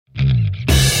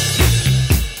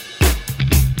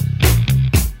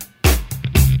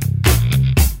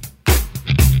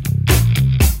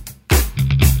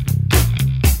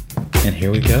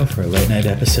we go for a late night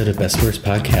episode of Best Worst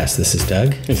Podcast. This is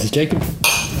Doug. This is Jacob.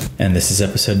 And this is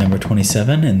episode number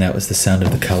 27, and that was the sound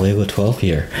of the Caligula 12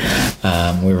 here.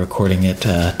 We're recording at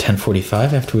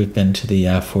 10:45 after we've been to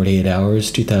the 48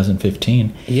 Hours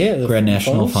 2015 Grand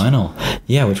National Final.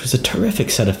 Yeah, which was a terrific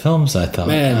set of films, I thought.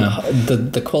 Man,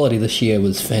 the quality this year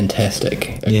was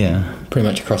fantastic. Yeah. Pretty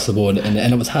much across the board, and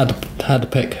it was hard to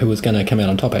pick who was going to come out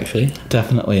on top, actually.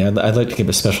 Definitely. I'd like to give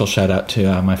a special shout out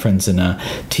to my friends in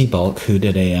T-Bulk, who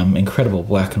did a incredible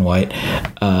black and white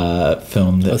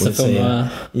film that was film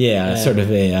noir? Sort of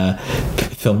a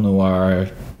film noir,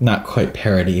 not quite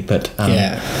parody, but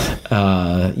quite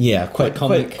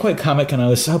comic. And I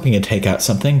was hoping to take out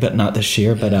something, but not this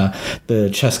year. But the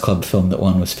Chess Club film that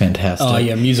won was fantastic. Oh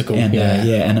yeah, musical. And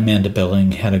and Amanda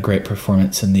Billing had a great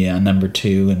performance in the number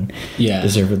 2, and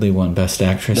deservedly won Best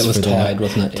Actress. That was for Tied, that.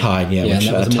 Wasn't it? Tied, yeah. Which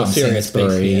and that was a more serious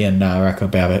Sainsbury and Rocco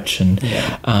Babbage, and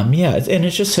and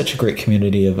it's just such a great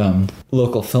community of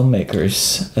local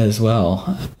filmmakers as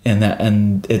well. And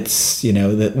it's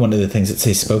that one of the things that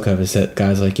they spoke of is that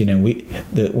guys like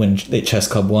when the Chess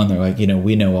Club won, they're like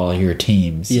we know all your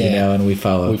teams, and we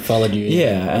followed you,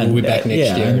 and we'll be back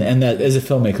next year. And that as a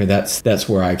filmmaker, that's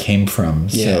where I came from.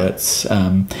 So it's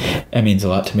it means a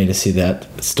lot to me to see that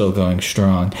still going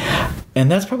strong. And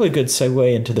that's probably a good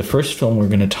segue into the first film we're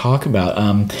going to talk about.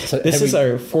 This is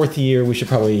our 4th year. We should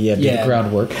probably do the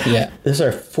groundwork. Yeah. This is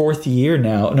our 4th year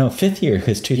now. No, 5th year,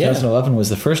 because 2011 was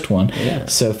the first one. Yeah.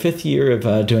 So 5th year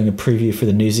of doing a preview for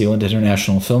the New Zealand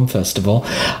International Film Festival.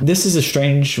 This is a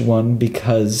strange one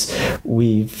because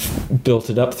we've built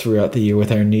it up throughout the year with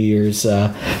our New Year's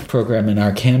program and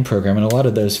our Cannes program, and a lot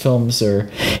of those films are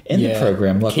in the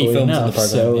program, luckily enough.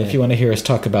 So if you want to hear us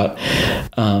talk about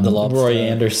Roy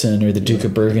Andersson or the Duke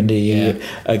of Burgundy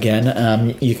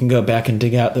again, you can go back and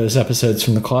dig out those episodes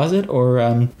from the closet,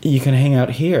 or you can hang out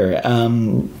here.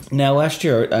 Now, last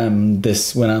year,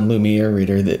 this went on Lumiere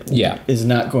Reader that is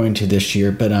not going to this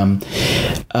year, but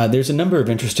there's a number of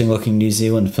interesting looking New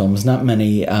Zealand films, not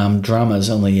many dramas,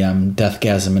 only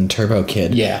Deathgasm and Turbo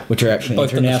Kid, which are actually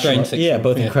both international.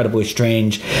 Both incredibly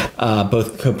strange,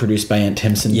 both co-produced by Ant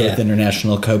Timpson, both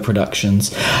international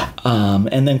co-productions,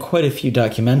 and then quite a few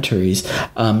documentaries,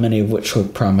 many of which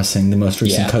look promising. The most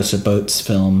recent Kosa Boats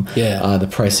film, The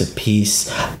Price of Peace.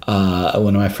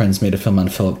 One of my friends made a film on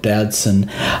Philip Dadson,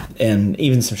 and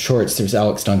even some shorts. There's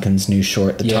Alex Duncan's new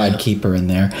short, The Tidekeeper, in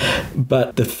there.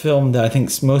 But the film that I think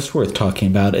is most worth talking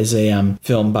about is a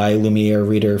film by Lumiere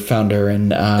Reader founder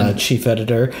and chief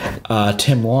editor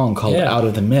Tim Wong called Out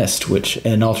of the Mist, which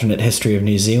an alternate history of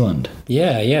New Zealand.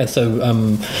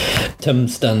 So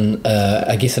Tim's done,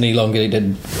 I guess, an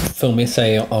elongated film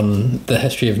essay on the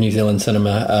history of New Zealand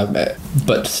cinema,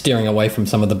 but steering away from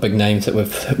some of the big names that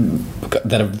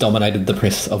have dominated the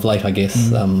press of late, I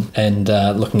guess, and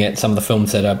looking at some of the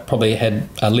films that are probably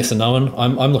are lesser known.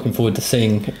 I'm looking forward to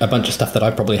seeing a bunch of stuff that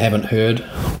I probably haven't heard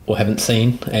or haven't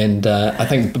seen, and I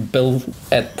think Bill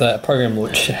at the program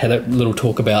launch had a little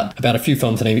talk about a few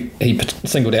films, and he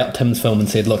singled out Tim's film and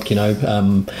said, look, you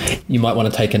might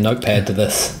want to take a notepad to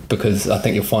this, because I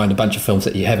think you'll find a bunch of films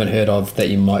that you haven't heard of that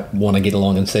you might want to get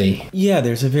along and see. Yeah,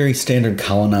 there's a very standard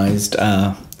colonized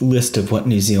list of what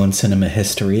New Zealand cinema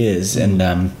history is, and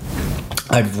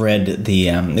I've read the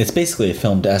it's basically a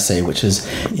filmed essay which is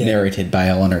narrated by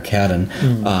Eleanor Cadden,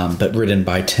 but written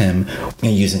by Tim,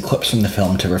 and using clips from the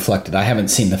film to reflect it. I haven't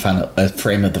seen the final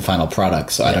frame of the final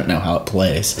product, so I don't know how it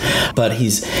plays, but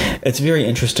it's very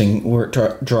interesting work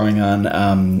drawing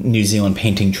on New Zealand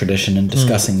painting tradition and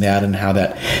discussing that, and how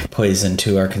that plays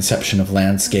into our conception of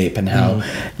landscape, and how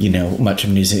much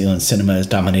of New Zealand cinema is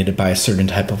dominated by a certain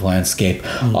type of landscape,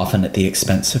 often at the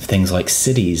expense of things like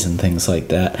cities and things like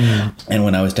that. And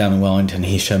when I was down in Wellington,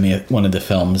 he showed me one of the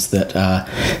films that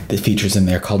features in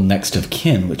there called Next of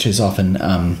Kin, which is often,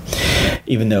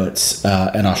 even though it's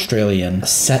an Australian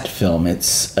set film,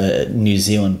 it's New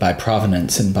Zealand by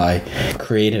provenance and by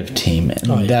creative team.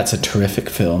 And that's a terrific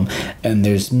film. And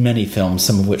there's many films,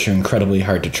 some of which are incredibly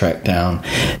hard to track down,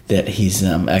 that he's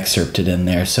excerpted in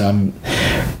there. So I'm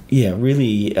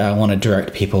really want to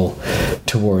direct people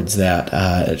towards that.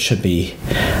 It should be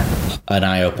an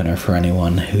eye-opener for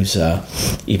anyone who's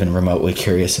even remotely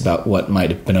curious about what might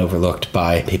have been overlooked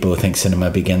by people who think cinema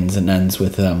begins and ends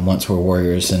with Once Were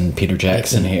Warriors and Peter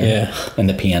Jackson here and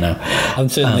the piano. I'm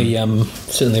certainly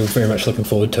very much looking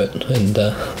forward to it, and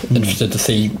interested to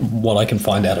see what I can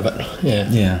find out of it.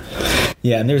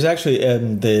 Yeah, and there's actually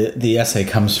the essay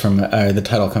comes from the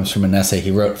title comes from an essay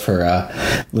he wrote for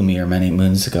Lumiere many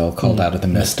moons ago called "Out of the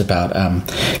Mist" about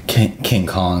King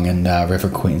Kong and River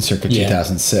Queen circa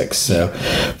 2006. So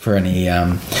for any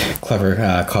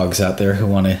clever cogs out there who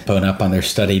want to bone up on their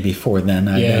study before then,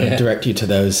 I direct you to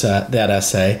those that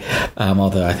essay.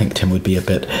 Although I think Tim would be a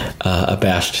bit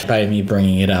abashed by me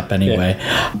bringing it up anyway,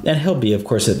 and he'll be, of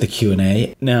course, at the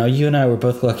Q&A. Now, you and I were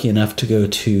both lucky enough to go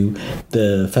to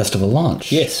the festival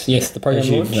launch. Yes, the program as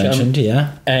you launch. mentioned,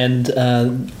 And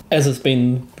as has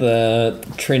been the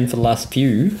trend for the last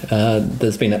few,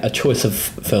 there's been a choice of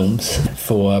films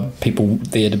for people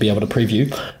there to be able to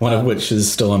preview. One of which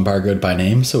is still embargoed by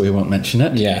name, so we won't mention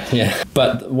it. Yeah.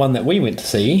 But one that we went to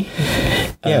see...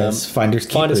 it's Finders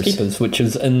Keepers. Finders Keepers, which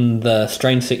is in the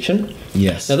Strange section.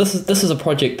 Yes. Now, this is a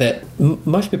project that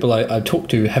most people I talk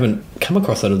to haven't come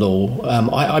across it at all.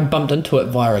 I bumped into it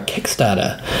via a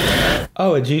Kickstarter.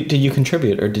 Oh, did you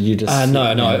contribute, or did you just...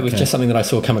 No, it was just something that I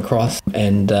saw come across,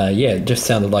 and it just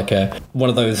sounded like one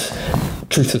of those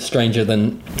truth is stranger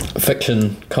than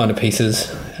fiction kind of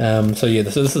pieces.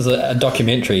 This is a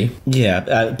documentary.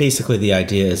 Yeah, basically the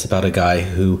idea is about a guy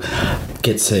who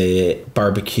gets a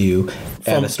barbecue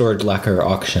at a storage locker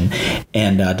auction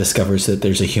and discovers that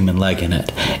there's a human leg in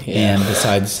it, and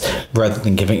decides, rather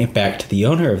than giving it back to the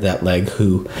owner of that leg,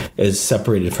 who is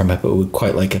separated from it but would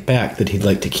quite like it back, that he'd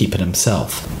like to keep it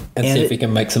himself and see if he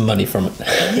can make some money from it.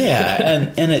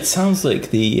 and it sounds like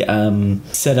the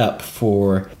setup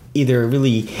for either a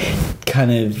really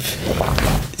kind of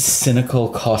cynical,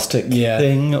 caustic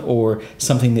thing, or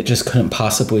something that just couldn't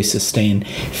possibly sustain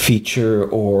feature,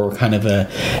 or kind of a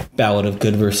ballad of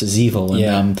good versus evil.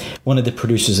 And one of the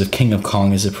producers of King of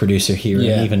Kong is a producer here,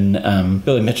 and even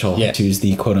Billy Mitchell, who's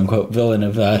the quote-unquote villain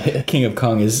of King of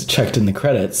Kong, is checked in the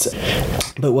credits.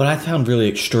 But what I found really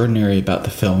extraordinary about the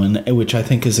film, and which I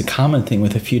think is a common thing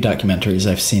with a few documentaries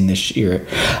I've seen this year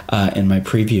in my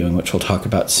previewing, which we'll talk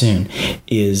about soon,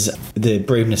 is the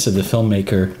braveness of the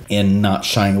filmmaker in not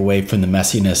shying away from the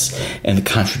messiness and the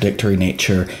contradictory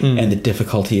nature and the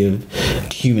difficulty of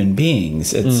human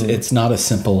beings. It's not a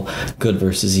simple good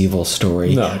versus evil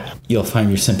story. No. You'll find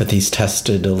your sympathies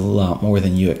tested a lot more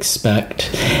than you expect,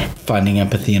 finding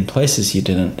empathy in places you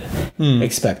didn't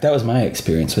expect. That was my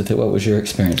experience with it. What was your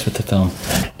experience with the film?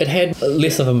 It had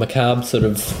less of a macabre sort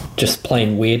of just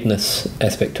plain weirdness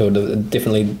aspect to it.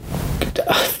 Definitely,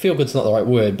 feel good's not the right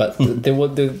word, but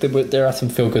there are some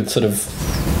feel good sort of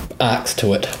arcs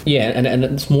to it. And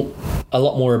it's a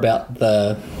lot more about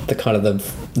the kind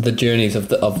of the journeys of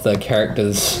the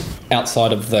characters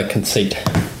outside of the conceit,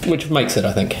 which makes it,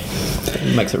 I think,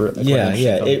 makes it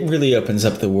it really opens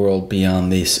up the world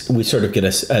beyond these. We sort of get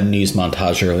a news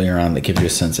montage earlier on that gives you a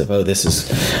sense of, this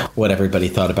is what everybody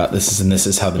thought about this, and this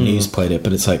is how the news played it.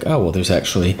 But it's like, there's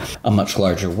actually a much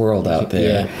larger world out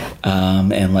there,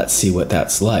 and let's see what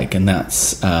that's like. And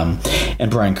that's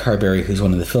and Brian Carberry, who's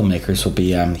one of the filmmakers, will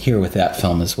be here with that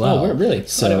film as well. Oh, really?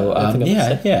 So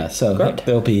so great.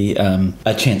 There'll be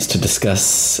a chance to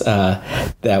discuss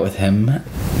that with him.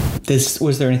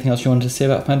 Was there anything else you wanted to say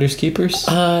about Finders Keepers?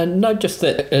 No, just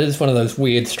that it is one of those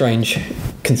weird, strange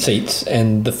conceits,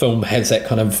 and the film has that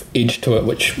kind of edge to it,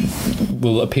 which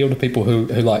will appeal to people who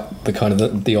like the kind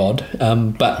of the odd.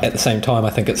 But at the same time,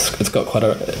 I think it's got quite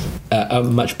a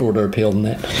much broader appeal than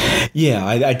that. Yeah,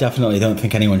 I definitely don't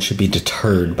think anyone should be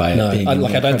deterred by it being.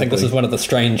 I don't think this is one of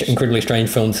the incredibly strange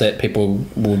films that people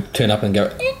will turn up and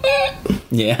go.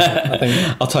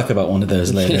 Yeah, I'll talk about one of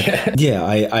those later.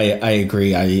 I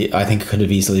agree. I think it could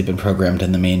have easily been programmed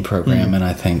in the main program, and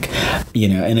I think,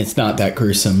 and it's not that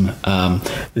gruesome.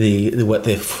 What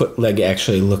the foot leg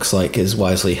actually looks like is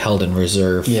wisely held in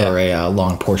reserve for a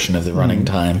long portion of the running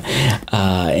time,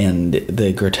 and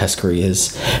the grotesquerie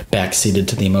is backseated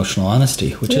to the emotional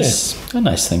honesty, which is a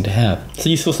nice thing to have. So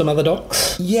you saw some other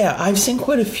docs? Yeah, I've seen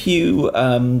quite a few,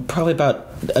 probably about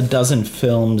a dozen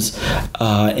films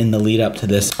in the lead up to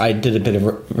this. I did a bit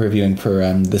of reviewing for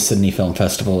the Sydney Film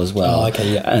Festival as well. Oh,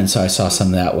 okay, yeah. And so I saw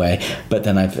some that way. But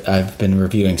then I've been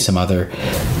reviewing some other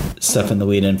stuff in the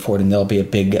lead in for it, and there'll be a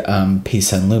big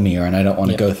piece on Lumiere, and I don't want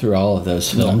to go through all of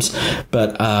those films. No.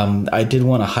 But I did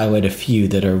want to highlight a few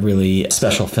that are really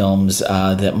special films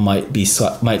that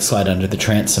might slide under the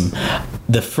transom.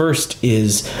 The first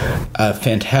is a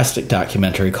fantastic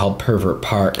documentary called Pervert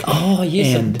Park. Oh,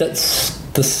 yes, and that's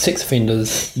the sex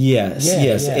offenders. Yes.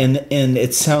 And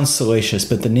it sounds salacious,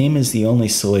 but the name is the only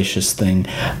salacious thing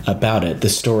about it. The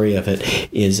story of it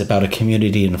is about a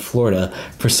community in Florida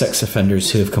for sex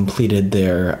offenders who have completed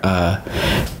their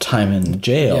time in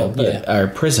jail or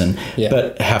prison,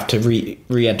 but have to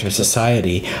re-enter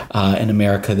society. In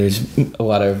America, there's a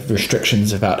lot of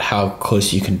restrictions about how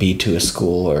close you can be to a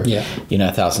school, or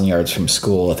 1,000 yards from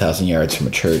school, 1,000 yards from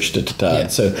a church.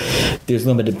 So there's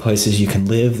limited places you can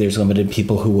live. There's limited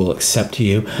people who will accept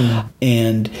you.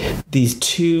 And these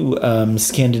two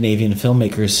Scandinavian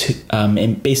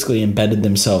filmmakers basically embedded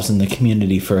themselves in the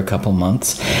community for a couple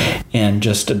months and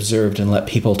just observed and let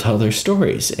people tell their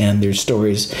stories. And there's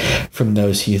stories from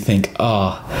those who you think,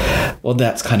 well,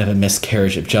 that's kind of a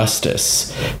miscarriage of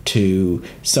justice, to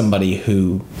somebody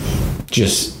who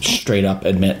just straight up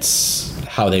admits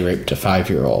how they raped a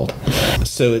 5-year-old.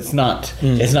 So it's not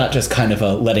just kind of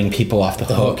a letting people off the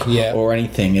hook or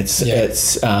anything. It's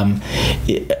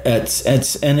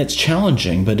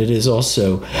challenging, but it is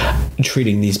also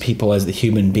treating these people as the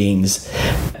human beings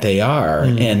they are,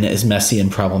 and as messy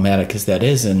and problematic as that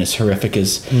is, and as horrific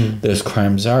as those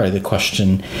crimes are. The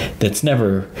question that's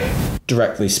never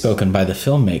directly spoken by the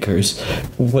filmmakers: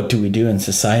 what do we do in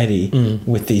society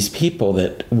with these people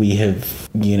that we have,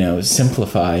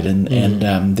 simplified? And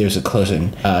there's a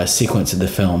closing sequence of the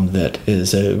film that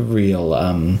is a real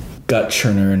gut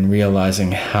churner in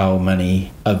realizing how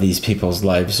many of these people's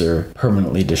lives are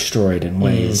permanently destroyed in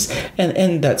ways,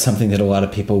 and that's something that a lot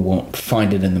of people won't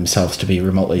find it in themselves to be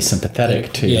remotely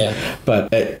sympathetic to, but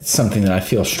it's something that I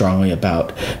feel strongly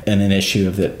about, and an issue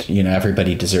of that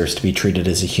everybody deserves to be treated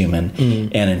as a human,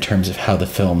 and in terms of how the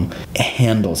film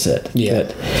handles it,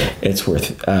 that it's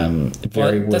worth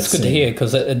worth that's good seeing. to hear,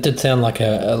 because it did sound like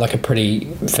a pretty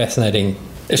fascinating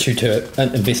issue to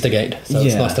investigate. So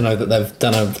it's nice to know that they've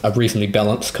done a reasonably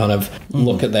balanced kind of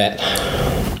look at that.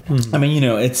 I mean,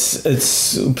 it's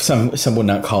some would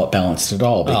not call it balanced at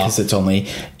all, because it's only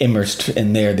immersed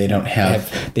in there. They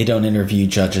don't interview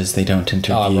judges, they don't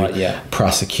interview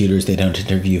prosecutors, they don't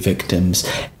interview victims.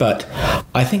 But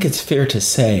I think it's fair to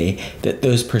say that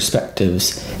those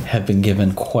perspectives have been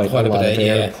given quite a lot of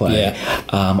airplay.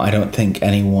 I don't think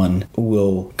anyone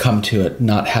will come to it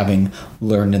not having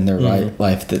learned in their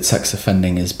life that sex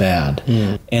offending is bad.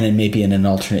 And maybe in an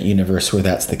alternate universe where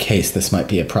that's the case, this might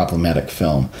be a problematic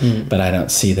film. But I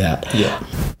don't see that.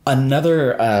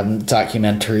 Another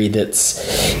documentary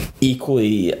that's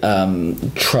equally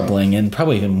troubling, and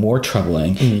probably even more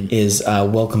troubling, is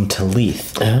Welcome to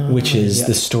Leith, which is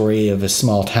the story of a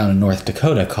small town in North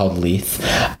Dakota called Leith,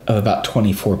 of about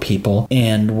 24 people.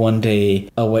 And one day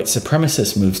a white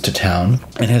supremacist moves to town,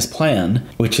 and his plan,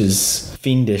 which is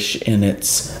fiendish in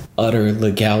its utter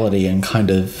legality and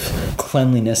kind of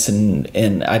cleanliness,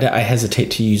 and I hesitate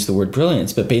to use the word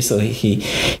brilliance, but basically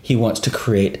he wants to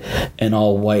create an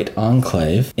all-white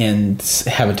enclave and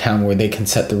have a town where they can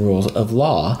set the rules of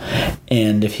law.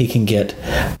 And if he can get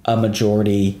a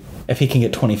majority, if he can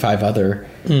get 25 other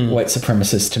white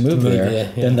supremacists to move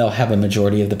there, then they'll have a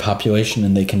majority of the population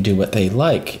and they can do what they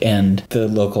like. And the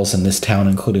locals in this town,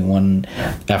 including one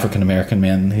African-American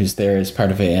man who's there as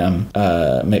part of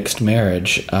a mixed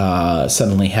marriage,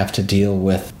 suddenly have to deal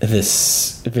with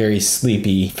this very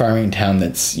sleepy farming town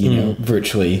that's,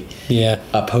 virtually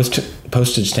a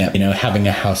postage stamp, having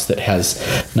a house that has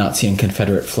Nazi and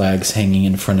Confederate flags hanging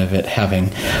in front of it, having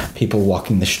people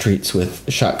walking the streets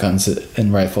with shotguns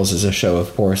and rifles as a show of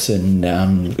force, and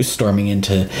storming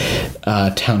into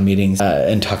town meetings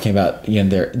and talking about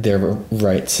their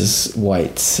rights as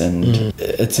whites. And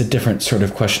it's a different sort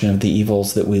of question of the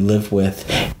evils that we live with,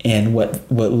 and what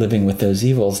living with those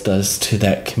evils does to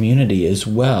that community as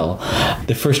well.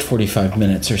 The first 45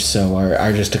 minutes or so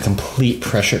are just a complete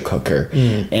pressure cooker,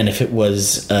 and if it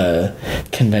was a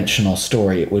conventional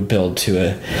story, it would build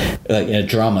to a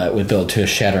drama, it would build to a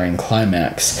shattering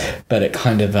climax, but it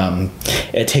kind of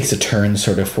it takes a turn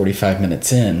sort of 45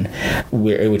 minutes in,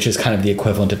 which is kind of the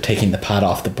equivalent of taking the pot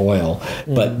off the boil,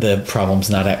 but the problem's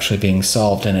not actually being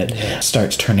solved, and it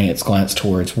starts turning its glance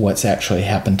towards what's actually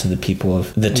happened to the people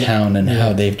of the town, and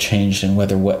how they've changed, and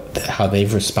how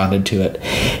they've responded to it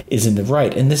is in the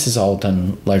right. And this is all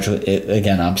done largely,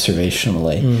 again,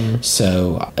 observationally.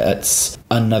 So it's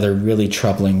another really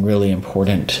troubling, really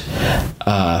important,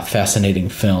 fascinating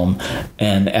film.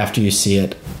 And after you see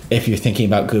it, if you're thinking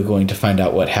about Googling to find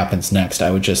out what happens next, I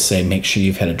would just say make sure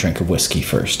you've had a drink of whiskey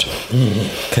first.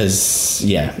 Because,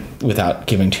 without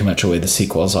giving too much away, the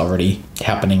sequel is already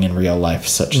happening in real life,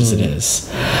 such as it is.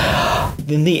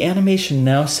 In the Animation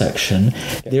Now section,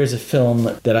 there's a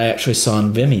film that I actually saw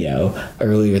on Vimeo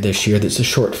earlier this year that's a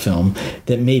short film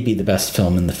that may be the best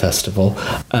film in the festival.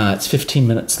 It's 15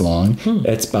 minutes long.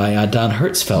 It's by Don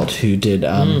Hertzfeldt, who did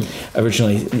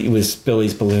originally, it was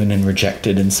Billy's Balloon and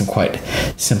Rejected and some quite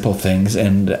simple things,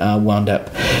 and wound up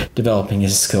developing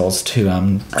his skills to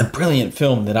a brilliant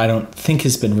film that I don't think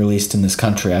has been released in this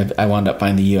country. I wound up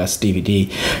buying the US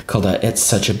DVD called It's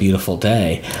Such a Beautiful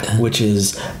Day, which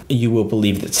is, you will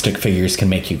believe that stick figures can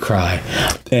make you cry.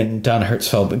 And Don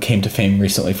Hertzfeldt came to fame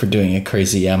recently for doing a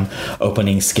crazy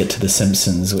opening skit to The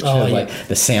Simpsons, which had like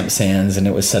the Sampsons, and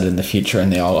it was set in the future,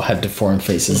 and they all had deformed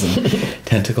faces and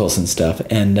tentacles and stuff.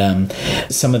 And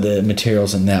some of the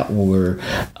materials in that were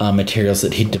materials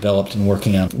that he developed in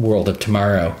working on World of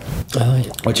Tomorrow,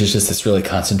 which is just this really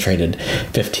concentrated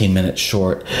 15-minute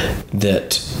short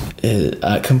that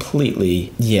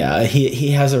completely,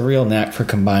 he has a real knack for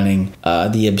combining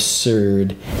the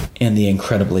absurd and the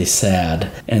incredibly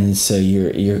sad, and so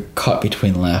you're caught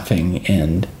between laughing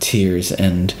and tears,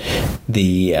 and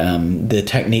the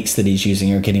techniques that he's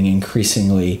using are getting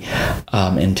increasingly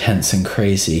intense and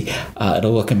crazy.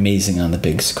 It'll look amazing on the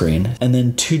big screen. And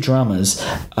then two dramas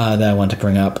that I want to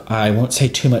bring up. I won't say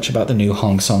too much about the new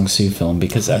Hong Sang-soo film,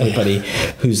 because everybody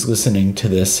who's listening to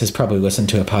this has probably listened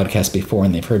to a podcast before,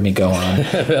 and they've heard me go on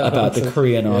about the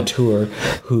Korean auteur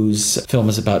whose film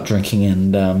is about drinking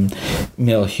and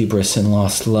male hubris and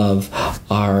lost love,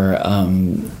 are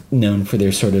known for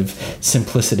their sort of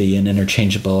simplicity and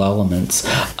interchangeable elements.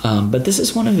 But this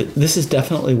is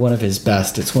definitely one of his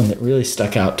best. It's one that really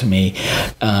stuck out to me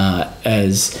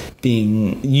as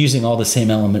being using all the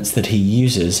same elements that he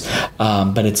uses,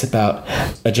 but it's about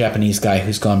a Japanese guy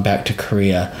who's gone back to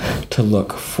Korea to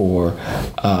look for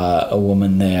a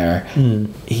woman there.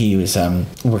 He was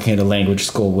working at a language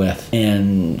school with,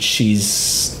 and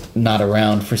she's not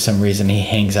around for some reason. He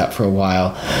hangs out for a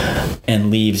while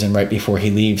and leaves, and right before he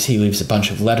leaves a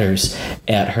bunch of letters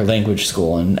at her language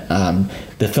school, and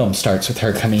the film starts with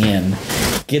her coming in,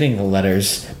 getting the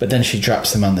letters, but then she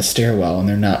drops them on the stairwell, and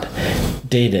they're not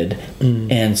dated,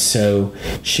 and so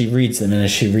she reads them, and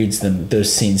as she reads them,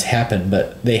 those scenes happen,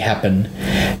 but they happen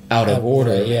out of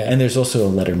order, and there's also a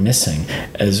letter missing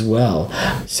as well.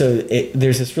 So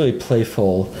there's this really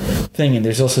playful thing, and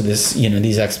there's also this,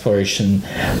 these exploration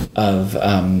of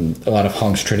a lot of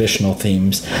Hong's traditional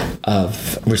themes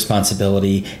of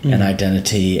responsibility and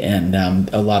identity, and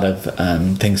a lot of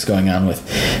things going on with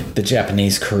the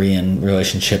Japanese-Korean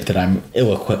relationship that I'm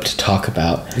ill-equipped to talk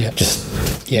about,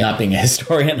 not being a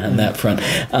historian on that front.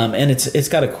 And it's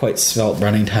got a quite svelte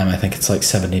running time. I think it's like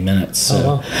 70 minutes.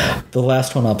 So the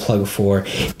last one I'll plug for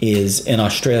is an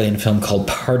Australian film called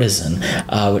Partisan,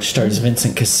 which stars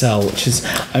Vincent Cassel, which is,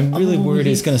 I'm really worried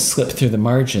is going to slip through the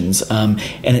margins. And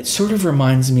it sort of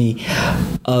reminds me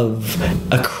of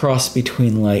a cross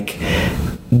between like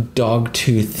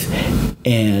Dogtooth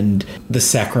and The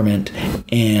Sacrament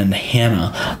and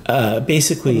Hannah.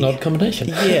 Basically, an odd combination.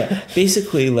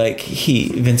 Basically, like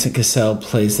Vincent Cassel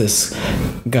plays this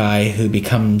guy who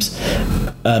becomes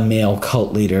a male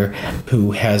cult leader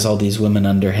who has all these women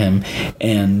under him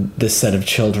and this set of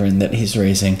children that he's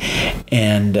raising,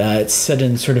 and it's set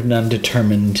in sort of an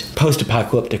undetermined,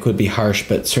 post-apocalyptic would be harsh,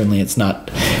 but certainly it's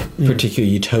not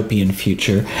particularly utopian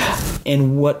future.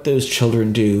 And what those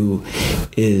children do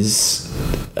is,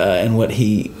 and what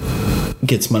he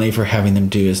gets money for having them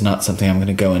do is not something I'm going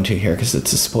to go into here because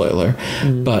it's a spoiler,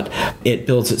 but it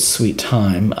builds its sweet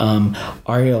time.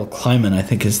 Ariel Kleiman, I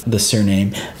think, is the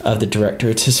surname of the director.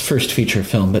 It's his first feature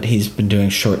film, but he's been doing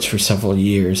shorts for several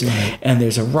years, and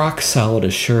there's a rock-solid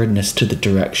assuredness to the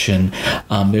direction.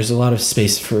 There's a lot of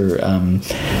space for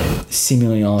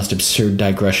seemingly almost absurd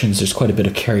digressions. There's quite a bit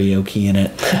of karaoke in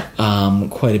it,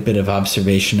 quite a bit of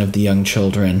observation of the young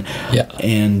children,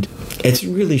 and it's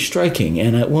really striking,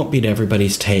 and it won't be to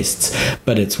everybody's tastes,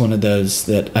 but it's one of those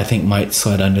that I think might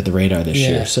slide under the radar this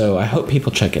year. So I hope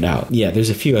people check it out.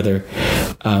 There's a few other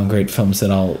great films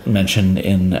that I'll mention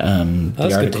in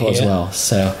the article as well.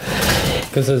 So,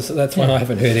 because that's one I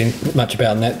haven't heard much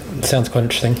about, and that sounds quite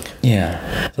interesting.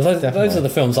 So those are the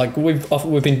films. Like we've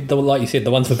been, like you said,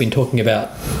 the ones we've been talking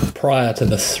about prior to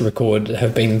this record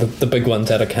have been the big ones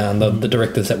out of Cannes, the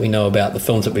directors that we know about, the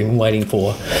films that we've been waiting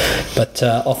for. But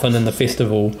often in the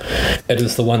festival, it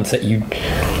is the ones that you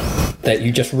that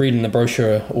you just read in the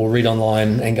brochure or read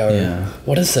online and go,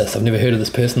 what is this? I've never heard of this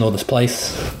person or this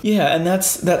place. Yeah, and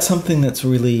that's something that's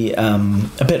really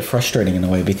a bit frustrating in a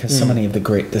way, because so many of the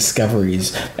great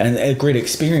discoveries and great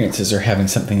experiences are having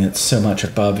something that's so much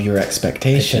above your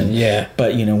expectation. Yeah.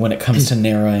 But, when it comes to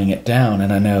narrowing it down,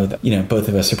 and I know that, both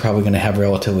of us are probably going to have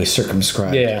relatively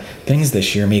circumscribed things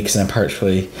this year. Me, because I'm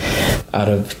partially out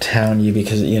of town, you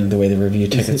because, the way the review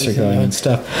tickets are going and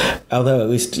stuff. Although at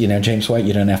least, James White,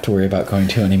 you don't have to worry about going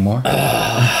to anymore.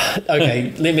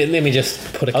 Okay, let me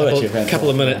just put a couple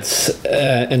of minutes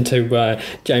into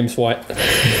James White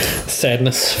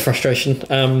sadness, frustration.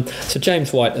 So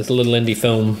James White is a little indie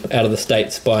film out of the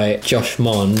States by Josh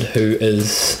Mond, who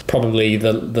is probably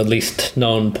the least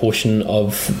known portion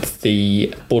of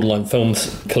the Borderline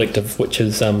Films collective, which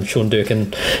is Sean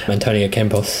Durkin, Antonio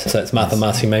Campos. So it's Martha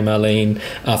Marcy May Marlene,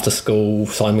 After School,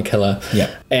 Simon Killer.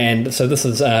 Yeah. And so this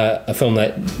is a film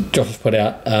that Josh has put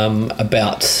out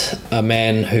about a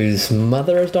man whose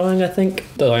mother is dying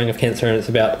of cancer, and it's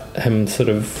about him sort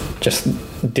of just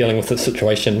dealing with the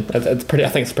situation. It's pretty. I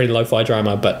think it's a pretty lo-fi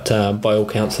drama, but by all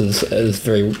counts is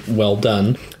very well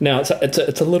done. Now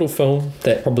it's a little film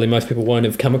that probably most people won't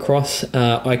have come across.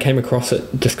 I came across it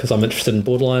just because I'm interested in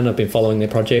Borderline. I've been following their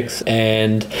projects,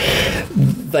 and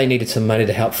they needed some money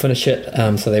to help finish it,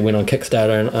 so they went on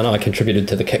Kickstarter, and I contributed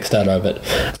to the Kickstarter of it.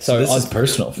 So this is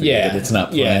personal for you, that it's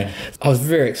not playing. Yeah, I was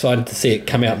very excited to see it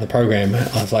come out in the program.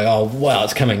 I was like, oh wow,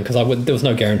 it's coming, because there was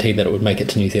no guarantee that it would make it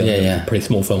to New Zealand. It was a pretty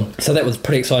small film, so that was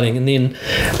pretty exciting. And then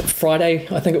Friday,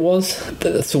 I think it was,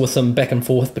 saw some back and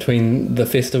forth between the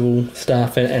festival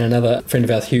staff and another friend of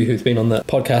ours, Hugh, who's been on the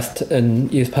podcast in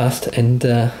years past, and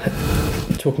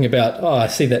talking about, I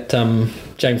see that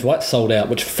James White sold out,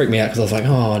 which freaked me out, because I was like,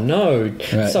 oh no,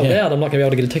 sold out, I'm not going to be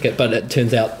able to get a ticket. But it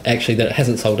turns out actually that it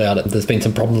hasn't sold out. There's been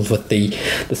some problems with the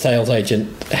sales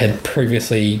agent had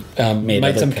previously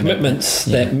made some commitments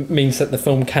that means that the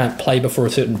film can't play before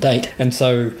a certain date, and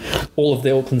so all of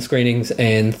the Auckland screenings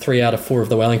and 3 out of 4 of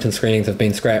the Wellington screenings have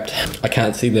been scrapped. I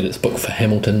can't see that it's booked for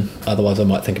Hamilton, otherwise I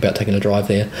might think about taking a drive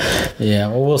there. Yeah,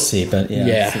 well, we'll see, but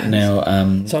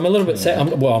so I'm a little bit sad.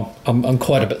 I'm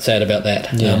quite a bit sad about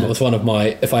that. It was one of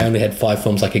my, if I only had 5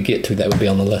 films I could get to, that would be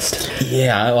on the list.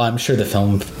 Yeah, well, I'm sure the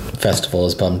film festival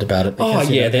is bummed about it. Because,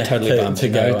 they're totally bummed.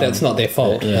 That's not their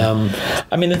fault.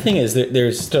 I mean, the thing is,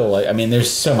 there's still, there's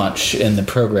so much in the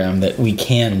program that we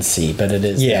can see, but it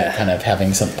is kind of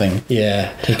having something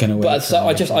taken away. But so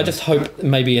I just hope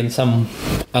maybe in some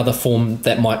other form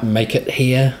that might make it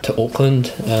here to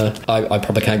Auckland. I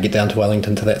probably can't get down to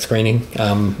Wellington to that screening.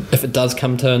 If it does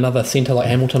come to another centre like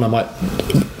Hamilton, I might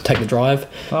take the drive.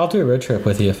 I'll do a road trip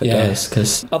with you if it does,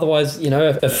 because otherwise,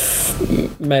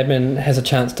 if Madman has a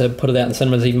chance to put it out in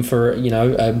cinemas, even for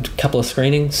a couple of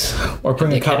screenings, or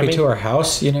bring a copy to our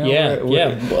house,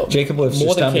 well, Jacob lives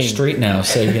just down the street now,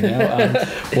 so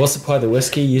we'll supply the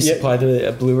whiskey, you supply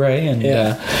the Blu-ray, and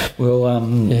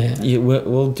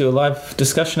we'll do a live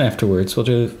discussion afterwards. We'll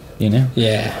do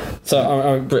So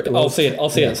I'll see it. I'll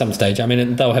see it at some stage. I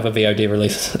mean, they'll have a VOD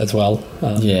release as well.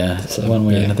 One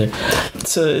way or another.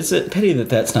 So it's a pity that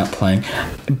that's not playing,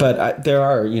 but there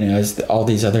are, as all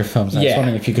these other films. I was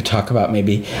wondering if you could talk about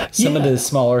maybe some of the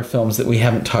smaller films that we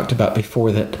haven't talked about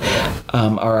before that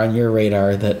are on your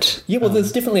radar. That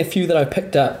there's definitely a few that I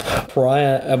picked up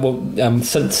prior,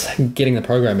 since getting the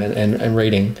program and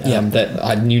reading that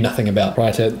I knew nothing about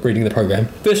prior to reading the program.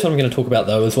 First one I'm going to talk about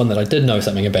though is one that I did know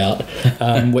something about,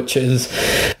 which is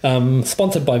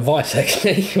sponsored by Vice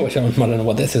actually, which I don't know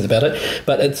what that says about it,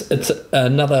 but it's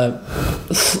another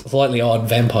slightly odd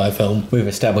vampire film. We've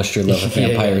established your love of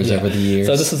vampires over the years.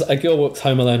 So this is A Girl Walks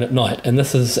Home Alone at Night, and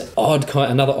this is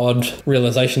another odd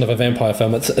realization of a vampire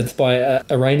film. It's by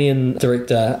Iranian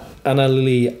director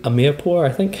Anna-Lily Amirpour,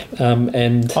 I think,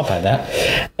 and I'll buy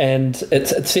that. And it's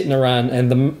set in Iran,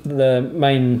 and the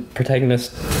main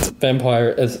protagonist vampire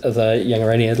is a young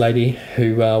Iranian lady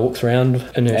who walks around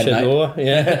in her shador,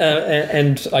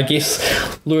 and I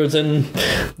guess lures in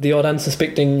the odd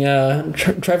unsuspecting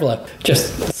traveller.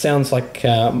 Just sounds like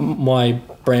my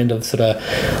brand of sort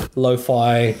of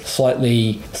lo-fi,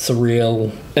 slightly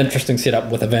surreal, interesting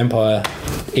setup with a vampire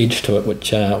edge to it, which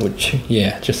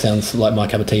just sounds like my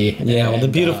cup of tea. The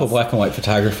beautiful black and white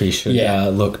photography should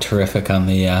look terrific on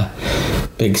the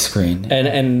big screen.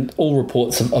 And all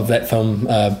reports of that film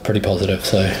are pretty positive.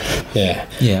 So yeah.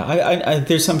 I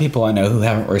there's some people I know who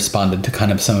haven't responded to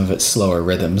kind of some of its slower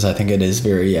rhythms. I think it is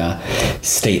very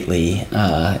stately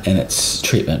in its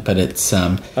treatment, but it's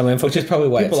which is probably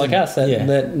why people like us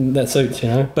that suits, you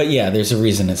know. But yeah, there's a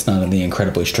reason it's not in the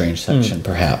incredibly strange section,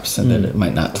 perhaps, and that it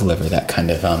might not deliver that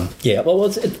kind of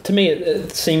to me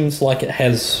it seems like it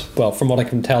has, well, from what I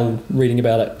can tell reading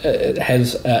about it, it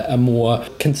has a more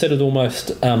considered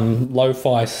almost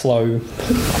lo-fi slow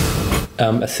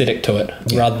aesthetic to it,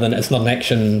 rather than it's not an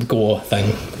action gore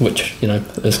thing, which, you know,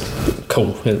 is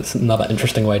cool. It's another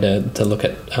interesting way to look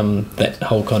at that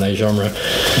whole kind of genre.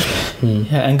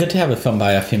 Yeah, and good to have a film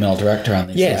by a female director on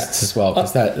these lists as well,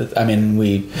 because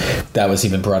that was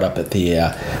even brought up at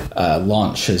the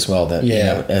launch as well, that you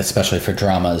know, especially for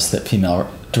dramas, that female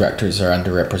directors are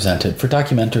underrepresented. For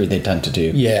documentary, they tend to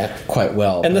do quite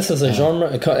well. And this is a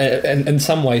genre, in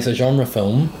some ways, a genre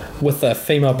film with a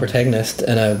female protagonist,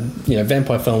 and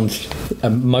vampire films are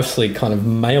mostly kind of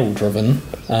male driven.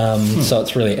 So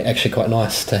it's really actually quite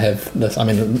nice to have this. I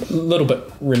mean, a little bit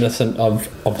reminiscent of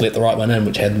Let the Right One In,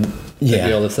 which had the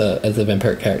girl as a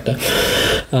vampiric character.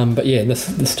 But yeah,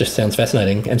 this just sounds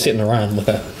fascinating, and set in Iran with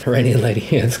a Iranian lady.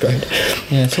 Yeah, it's great.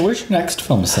 Yeah. So where's your next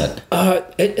film set?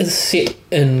 It is set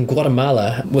in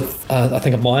Guatemala with I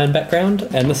think a Mayan background,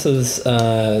 and this is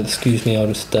excuse me, I'll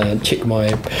just check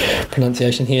my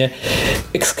pronunciation here.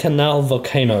 Ixcanal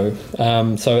Volcano.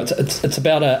 So it's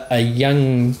about a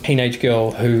young teenage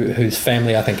girl whose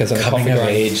family, I think, is in a coming of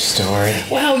age story.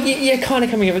 Well, yeah, kind of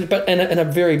coming of age, but in a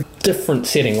very different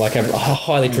setting, like a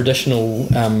highly traditional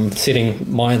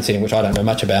setting, Mayan setting, which I don't know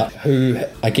much about. Who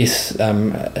I guess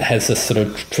has this sort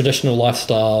of traditional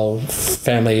lifestyle.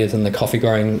 Family is in the coffee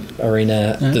growing arena.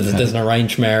 Okay. There's an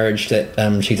arranged marriage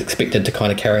that she's expected to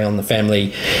kind of carry on the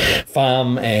family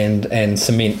farm and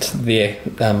cement their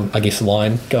I guess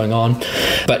line going on,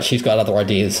 but she's got other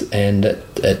ideas, and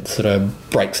it sort of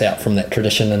breaks out from that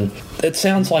tradition. And it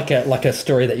sounds like a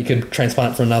story that you could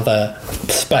transplant from another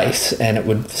space, and it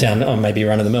would sound maybe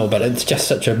run of the mill, but it's just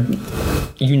such a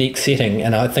unique setting,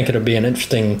 and I think it would be an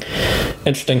interesting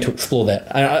to explore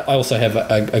that. I also have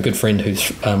a good friend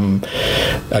who's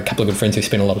a couple of good friends who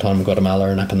spend a lot of time in Guatemala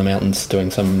and up in the mountains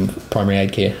doing some primary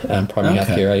aid care, primary health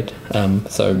care aid.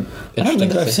 So I don't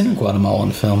think I've seen a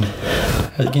Guatemalan film.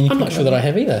 I'm not sure that I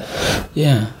have either.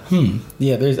 Yeah.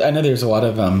 Yeah. I know there's a lot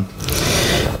of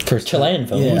Chilean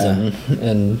films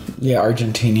and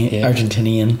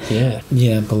Argentinian,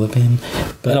 Bolivian,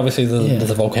 but, and obviously there's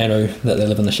a volcano that they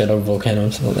live in the shadow of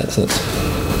volcanoes. So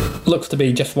it looks to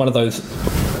be just one of those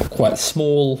quite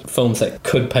small films that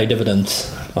could pay dividends.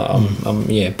 I'm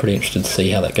pretty interested to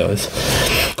see how that goes.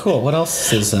 Cool. What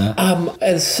else is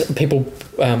as people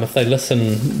if they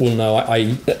listen will know,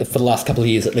 I for the last couple of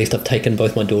years at least, I've taken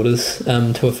both my daughters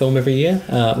to a film every year.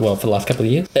 For the last couple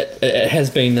of years, it has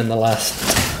been in the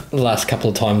last couple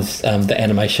of times the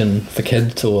animation for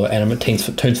kids or Toons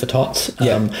for Tots.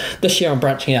 This year I'm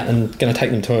branching out and going to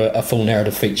take them to a full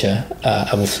narrative feature.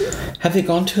 Have they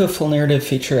gone to a full narrative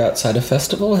feature outside a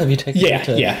festival? Have you taken them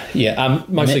to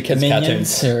mostly kids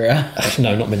Minions, cartoons.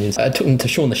 No, not Minions. I took them to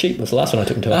Shaun the Sheep was the last one I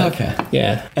took them to. Okay.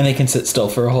 Yeah. And they can sit still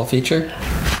for a whole feature?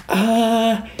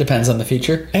 Depends on the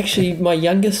feature. Actually, my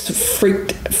youngest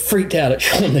freaked out at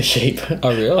Shaun the Sheep.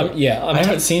 Oh, really? I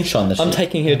haven't seen Shaun the Sheep. I'm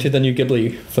taking her to the new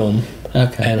Ghibli film.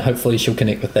 Okay. And hopefully she'll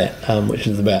connect with that, which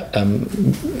is about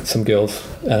some girls,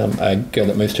 a girl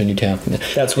that moves to a new town.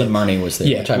 That's when Marnie was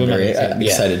there, which I'm very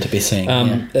excited to be seeing.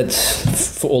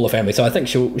 It's for all the family. So I think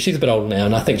she's a bit older now,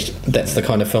 and I think that's the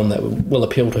kind of film that will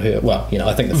appeal to her. Well,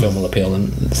 I think the film will appeal,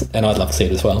 and I'd love to see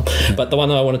it as well. But the one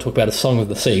that I want to talk about is Song of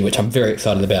the Sea, which I'm very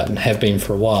excited about and have been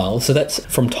for a while. So that's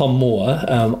from Tom Moore,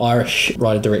 Irish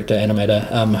writer, director,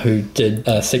 animator, who did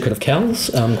Secret of Kells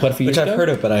quite a few years ago. Which I've heard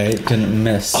of, but I didn't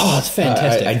miss. Oh, it's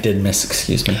fantastic. I did miss,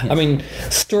 excuse me. I mean,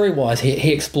 story-wise,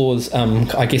 he explores,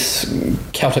 I guess,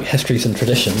 Celtic histories and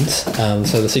traditions.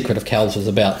 So The Secret of Kells was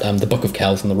about the Book of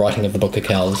Kells and the writing of the Book of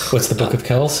Kells. What's the Book of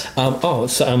Kells?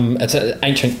 It's an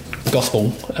ancient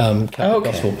gospel, Celtic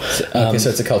gospel. So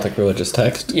it's a Celtic religious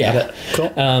text. Yeah.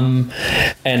 Cool.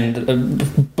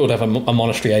 And built up a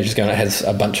monastery ages ago, and it has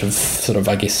a bunch of sort of,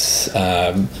 I guess,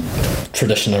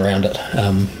 tradition around it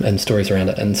and stories around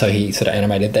it. And so he sort of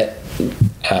animated that,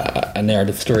 a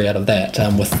narrative story out of that,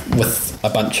 with a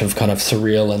bunch of kind of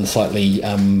surreal and slightly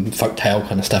folktale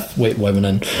kind of stuff woven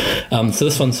in. So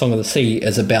this one, Song of the Sea,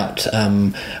 is about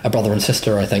a brother and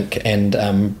sister, I think,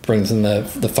 and brings in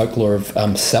the folklore of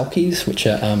Selkies, which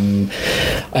are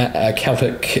a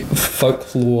Celtic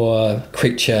folklore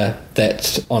creature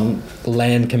that on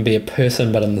land can be a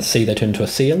person, but in the sea they turn into a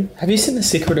seal. Have you seen The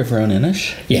Secret of Roan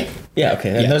Inish? Yeah. Yeah,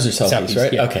 okay. And those are selfies,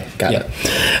 right? Yeah. Okay, got it.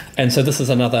 And so this is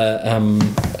another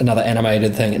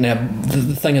animated thing. Now,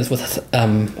 the thing is with,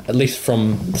 at least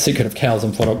from The Secret of Cows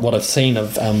and what I've seen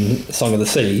of Song of the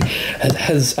Sea,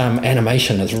 his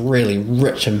animation is really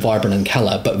rich and vibrant in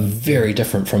colour, but very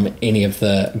different from any of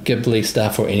the Ghibli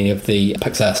stuff or any of the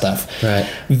Pixar stuff. Right.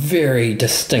 Very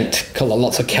distinct colour,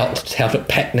 lots of Celtic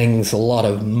patternings, a lot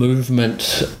of movement,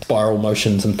 spiral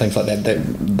motions and things like that,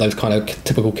 those kind of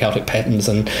typical Celtic patterns.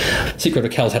 And Secret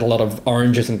of Kells had a lot of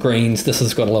oranges and greens. This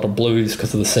has got a lot of blues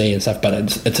because of the sea and stuff, but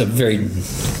it's a very,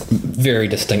 very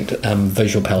distinct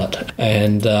visual palette.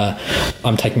 And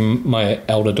I'm taking my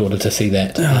elder daughter to see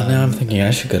that. Now I'm thinking I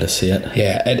should go to see it.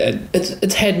 Yeah,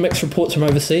 it's had mixed reports from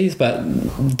overseas, but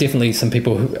definitely some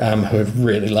people who have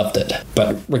really loved it.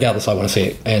 But regardless, I want to see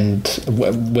it. And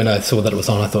when I saw that it was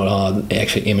on, I thought,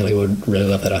 actually Emily would really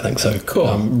love that, I think. So cool.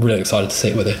 I'm really excited to see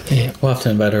it with her. Yeah. We'll have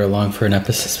to invite her along for an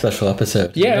special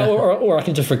episode. Yeah, or I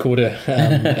can just record her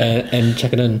and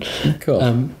check it in. Cool.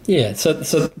 So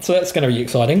that's going to be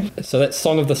exciting. So that's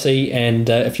Song of the Sea, and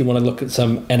if you want to look at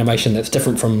some animation that's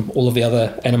different from all of the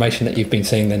other animation that you've been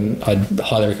seeing, then I'd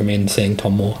highly recommend seeing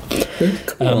Tom Moore.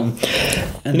 Cool.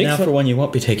 And now for one you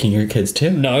won't be taking your kids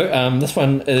to. No, this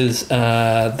one is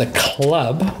The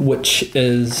Club, which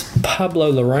is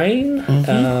Pablo Larraín,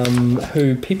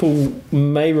 who people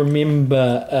may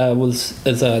remember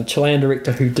is a Chilean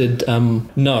director who did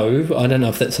No. I don't know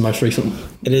if that's the most recent.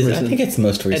 It is. I think it's the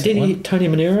most recent one. Tony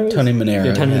Manero? Tony Manero.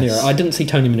 Yeah, Tony yes. Manero. I didn't see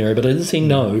Tony Manero, but I did see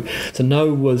No. So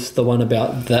No was the one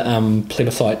about the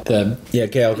plebiscite.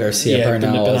 Gail Garcia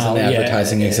Bernal as an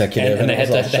advertising executive, and they had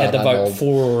to vote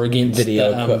for or against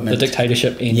the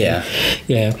dictatorship. Yeah.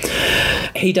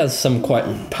 He does some quite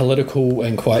political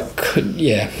and quite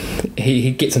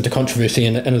he gets into controversy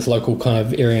in his local kind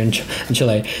of area in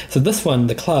Chile. So this one,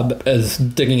 The Club, is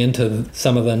digging into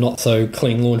some of the not so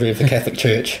clean laundry of the Catholic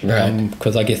Church, right?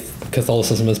 Because I guess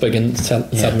Catholicism is big in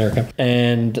South America,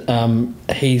 and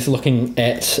he's looking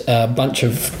at a bunch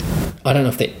of, I don't know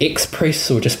if they're ex-priests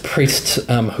or just priests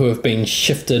who have been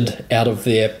shifted out of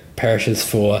their parishes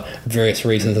for various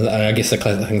reasons, and I guess the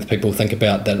classic things people think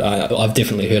about that I've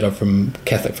definitely heard of from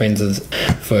Catholic friends is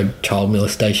for child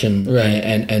molestation, right.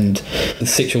 and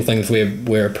sexual things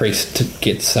where a priest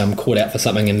gets caught out for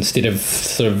something, and instead of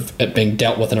sort of it being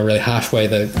dealt with in a really harsh way,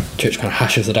 the church kind of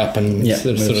hushes it up and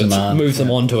moves them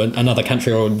on to another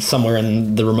country or somewhere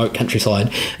in the remote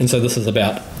countryside. And so this is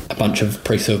about a bunch of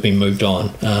priests who have been moved on.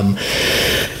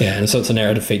 And so it's a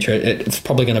narrative feature. It's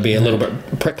probably going to be a little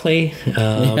bit prickly.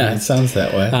 It sounds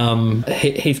that way.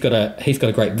 He's got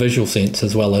a great visual sense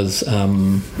as well as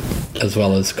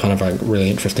kind of a really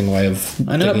interesting way of.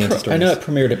 I know it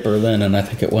premiered at Berlin, and I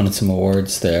think it won some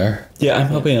awards there. Yeah, I'm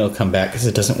hoping it'll come back because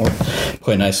it doesn't work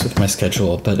quite nice with my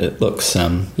schedule, but it looks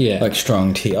like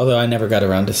strong tea. Although I never got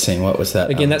around to seeing what was that.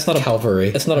 Again, that's not Calvary.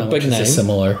 It's not a big name.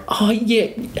 Similar. Oh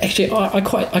yeah, actually, I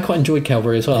quite enjoyed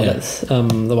Calvary as well. Yeah. That's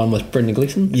the one with Brendan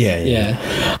Gleeson.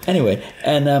 Yeah. Anyway,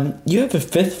 and you have a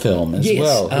fifth film as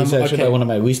well. Who's actually by one of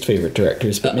my least favorite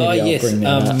directors, but maybe I'll bring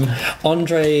that up.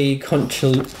 Andrei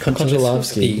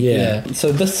Konchalovsky. Yeah.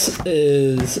 So this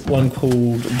is one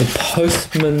called The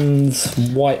Postman's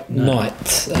White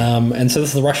Knight. And so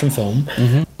this is a Russian film.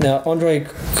 Mm-hmm. Now, Andrei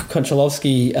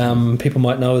Konchalovsky, people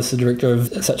might know as the director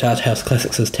of such art house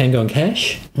classics as Tango and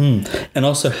Cash. And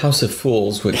also House of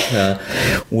Fools, which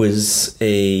was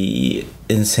a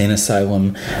insane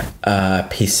asylum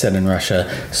piece set in Russia,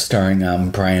 starring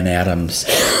Bryan Adams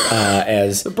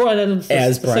as Bryan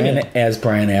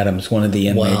Adams. One of the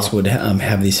inmates would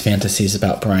have these fantasies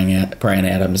about Bryan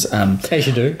Adams. As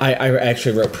you do. I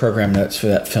actually wrote program notes for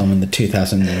that film in the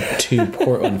 2002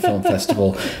 Portland Film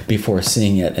Festival before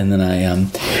seeing it, and then I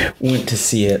went to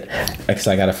see it because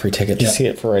I got a free ticket to see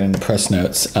it for writing the press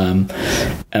notes. And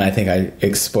I think I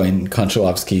explained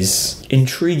Konchalovsky's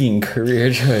intriguing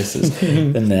career choices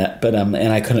than that, but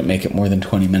and I couldn't make it more than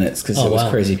 20 minutes because it was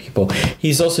crazy people.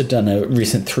 He's also done a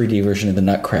recent 3D version of The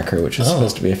Nutcracker, which is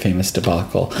supposed to be a famous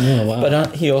debacle.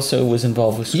 But he also was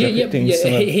involved with scripting.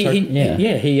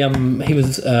 He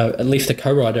was at least a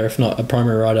co-writer, if not a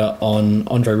primary writer, on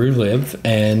Andrei Rublev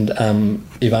and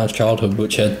Ivan's Childhood,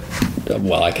 which are,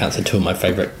 well, I can't say two of my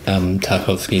favourite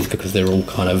Tarkovskys because they're all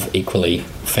kind of equally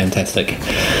fantastic.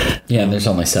 Yeah, and there's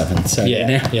only 7. So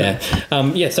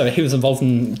so he was involved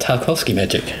in Tarkovsky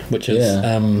magic, which is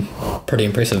pretty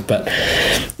impressive. But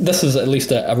this is at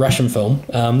least a Russian film.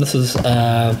 This is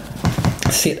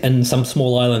set in some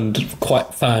small island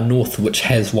quite far north, which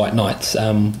has white nights.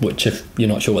 Which, if you're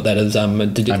not sure what that is,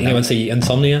 did anyone see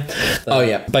Insomnia? Oh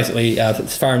yeah. Basically,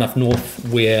 it's far enough north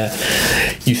where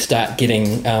you start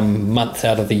getting months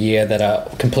out of the year that are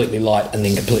completely light and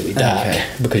then completely dark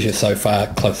because you're so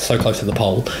close to the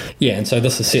pole. Yeah, and so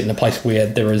this is set in a place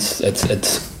where it's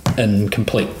in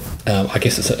complete. I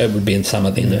guess it would be in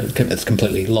summer then. It's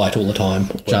completely light all the time.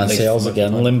 John Sayles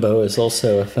again. Limbo is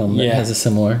also a film that has a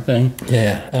similar thing.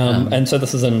 Yeah, and so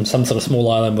this is in some sort of small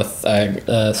island with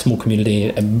a small community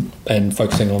and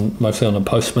focusing mostly on a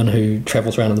postman who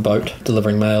travels around in the boat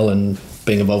delivering mail and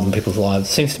being involved in people's lives.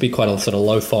 Seems to be quite a sort of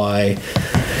lo-fi.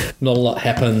 Not a lot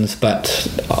happens, but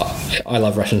I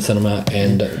love Russian cinema,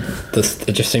 and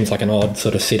it just seems like an odd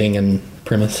sort of setting and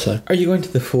premise. So, are you going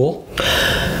to The Fool?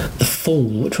 The Fool.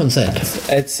 Which one's that?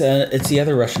 It's the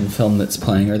other Russian film that's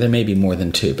playing, or there may be more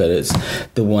than two, but it's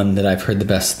the one that I've heard the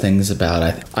best things about.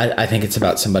 I think it's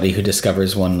about somebody who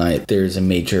discovers one night there's a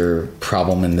major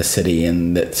problem in the city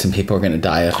and that some people are going to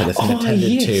die if it isn't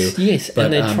attended to. Yes, but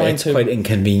and they're trying it's quite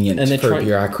inconvenient for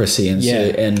bureaucracy,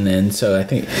 and so I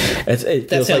think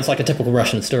that sounds like a typical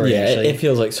Russian story. Yeah, actually. It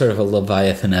feels like sort of a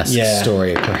Leviathan-esque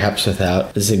story, perhaps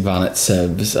without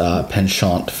Zigvanetsev's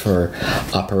penchant for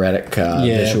operatic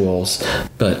visuals.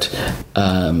 But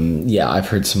I've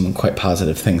heard some quite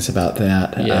positive things about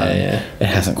that. It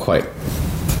hasn't quite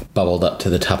bubbled up to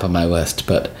the top of my list,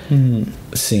 but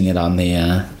seeing it on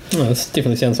the this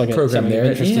definitely sounds like program something of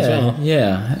interest as well.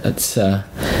 Yeah, it's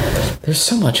there's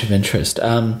so much of interest.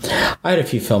 I had a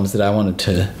few films that I wanted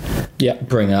to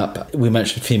bring up. We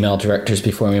mentioned female directors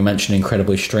before, and we mentioned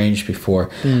Incredibly Strange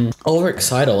before. Ulrich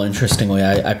Seidel, interestingly,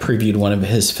 I previewed one of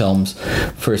his films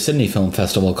for a Sydney Film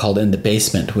Festival called In the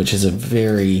Basement, which is a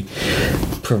very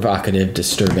provocative,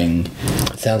 disturbing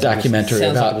documentary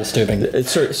about disturbing.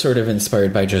 It's sort of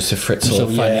inspired by Joseph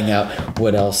Fritzl, finding out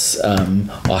what else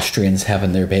Austrians have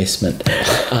in their basement.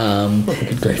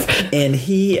 Good grief. And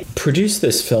he produced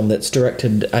this film that's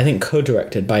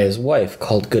co-directed by his wife,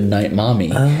 called Goodnight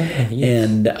Mommy.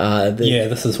 And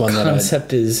this is one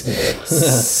concept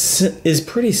is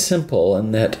pretty simple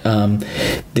in that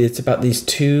it's about these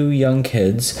two young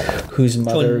kids whose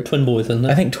mother twin boys, isn't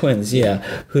it? I think twins,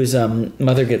 whose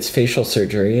mother gets facial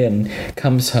surgery and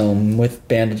comes home with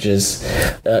bandages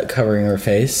covering her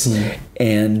face,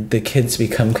 and the kids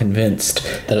become convinced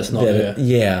that it's not her.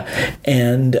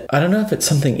 And I don't know if it's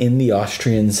something in the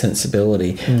Austrian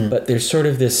sensibility, but there's sort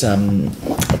of this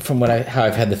from how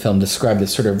I've had the film described,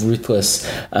 this sort of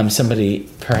ruthless, somebody,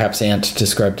 perhaps Ant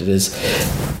described it as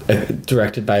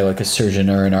directed by like a surgeon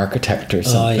or an architect or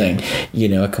something,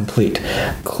 a complete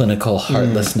clinical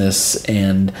heartlessness.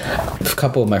 And a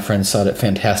couple of my friends saw it at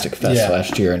Fantastic Fest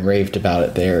last year and raved about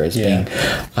it there as being,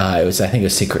 I think it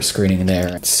was secret screening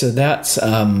there. So that's,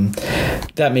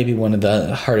 that may be one of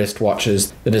the hardest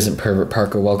watches that isn't Pervert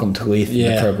Parker Welcome to Leith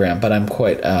in the program, but I'm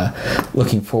quite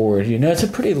looking forward. It's a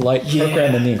pretty light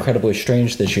program in the Incredibly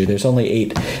Strange this year. There's only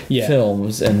 8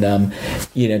 films, and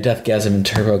Deathgasm and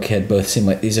Turbo Kid both seem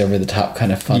like these over-the-top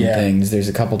kind of fun things. There's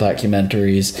a couple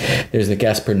documentaries. There's the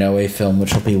Gaspar Noé film,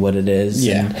 which will be what it is.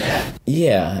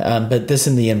 But this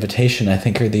and The Invitation, I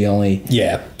think, are the only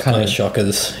kind of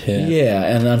shockers.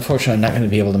 And unfortunately, I'm not going to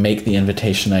be able to make The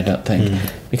Invitation, I don't think,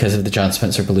 because of the John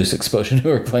Spencer Blues Explosion, who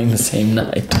are playing the same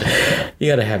night.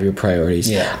 You got to have your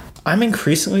priorities. I'm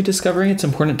increasingly discovering it's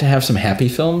important to have some happy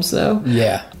films, though.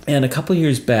 And a couple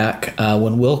years back,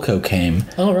 when Wilco came,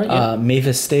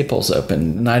 Mavis Staples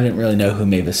opened. And I didn't really know who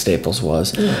Mavis Staples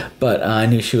was, but I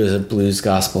knew she was a blues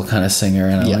gospel kind of singer.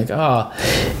 And I'm like,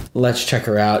 let's check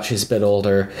her out. She's a bit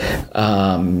older.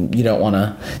 You don't want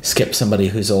to skip somebody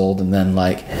who's old and then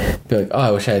be like,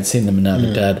 I wish I had seen them and now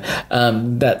they're dead.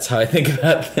 That's how I think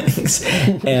about things.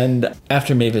 And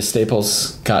after Mavis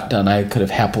Staples got done, I could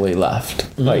have happily left.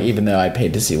 Even though I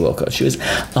paid to see Wilco. She was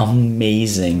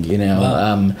amazing,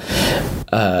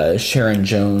 Sharon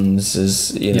Jones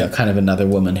is, kind of another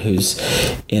woman who's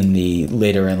in the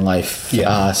later in life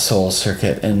soul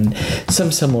circuit, and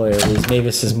some similarities.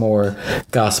 Mavis is more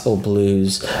gospel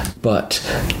blues, but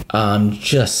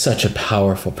just such a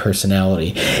powerful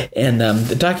personality. And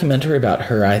the documentary about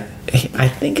her, I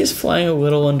think, is flying a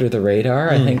little under the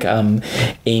radar. I think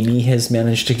Amy has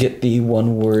managed to get the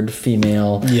one-word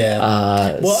female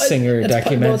singer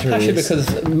documentary. Well, it's partially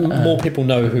because more people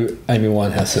know who Amy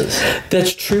Winehouse is.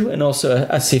 That's true, and also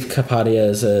Asif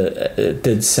Kapadia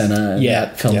did Senna, and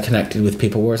that film connected with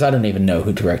people, whereas I don't even know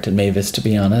who directed Mavis, to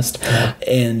be honest.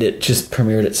 And it just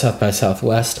premiered at South by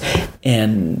Southwest,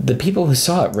 and the people who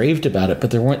saw it raved about it,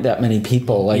 but there weren't that many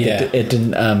people. It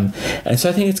didn't. And so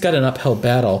I think it's got an uphill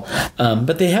battle.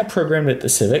 But they have programmed at the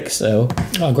Civic, so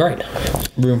Oh, great.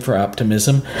 room for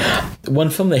optimism. One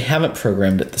film they haven't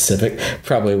programmed at the Civic,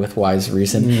 probably with wise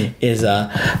reason, is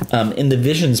in the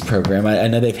Visions program. I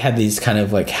know they've had these kind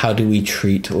of like, how do we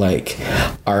treat like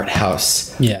art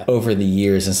house over the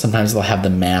years, and sometimes they'll have the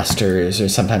masters, or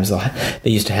sometimes they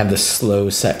used to have the slow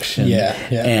section,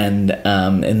 and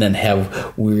then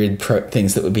have weird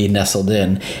things that would be nestled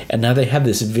in, and now they have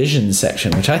this Vision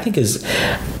section, which I think is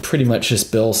pretty much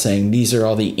just Bill saying these are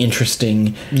all the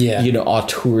interesting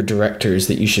auteur directors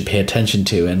that you should pay attention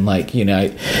to. And like,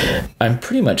 I'm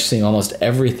pretty much seeing almost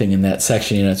everything in that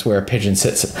section. It's where a pigeon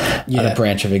sits on a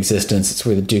branch of existence, it's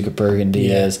where the Duke of Burgundy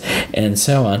is, and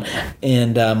so on.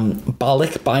 And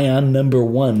Balik Bayan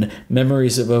 #1,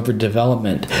 Memories of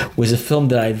Overdevelopment, was a film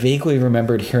that I vaguely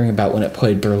remembered hearing about when it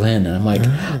played Berlin, and I'm like,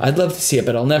 I'd love to see it,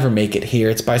 but I'll never make it here.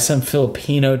 It's by some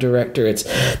Filipino director. It's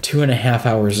 2.5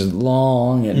 hours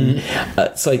long, and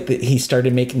it's like he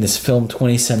started making this film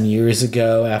 20-some years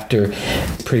ago after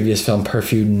previous film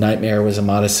Perfume Nightmare was a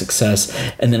modest success,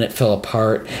 and then it fell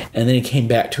apart, and then he came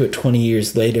back to it 20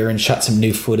 years later and shot some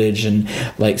new footage and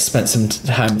like spent some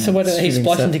time. So what, he's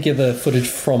splicing together footage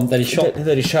from that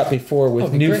he shot before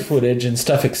with new footage and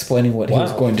stuff explaining what he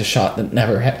was going to shoot that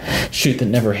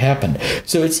never happened.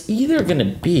 So it's either going to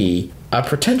be a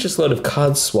pretentious load of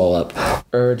codswallop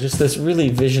or just this really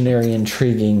visionary,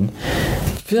 intriguing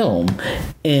film.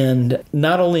 And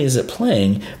not only is it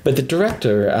playing, but the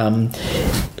director,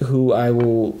 who I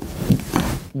will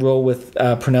roll with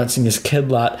pronouncing as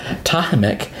Kidlat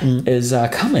Tahamek, is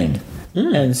coming.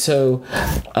 And so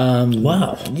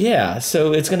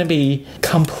so it's going to be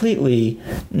completely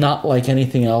not like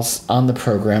anything else on the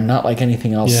program, not like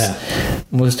anything else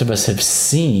most of us have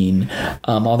seen,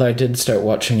 although I did start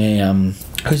watching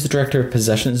who's the director of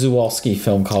Possession, Zawalski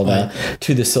film called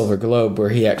To the Silver Globe, where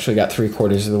he actually got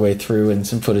 3/4 of the way through and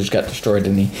some footage got destroyed,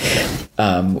 and he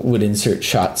would insert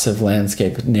shots of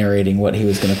landscape narrating what he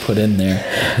was going to put in there.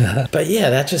 But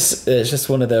it's just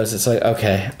one of those. It's like,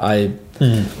 okay,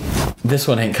 this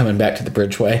one ain't coming back to the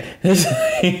Bridgeway.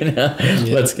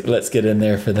 Let's get in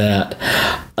there for that.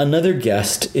 Another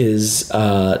guest is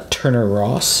Turner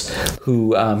Ross,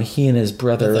 who he and his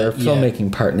brother are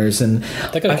filmmaking partners, and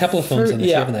they've got a couple of films in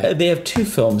this, haven't they? They have 2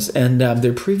 films, and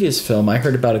their previous film I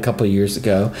heard about a couple of years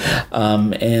ago,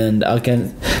 and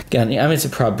again, it's a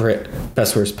proud Brit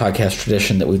Best Worst podcast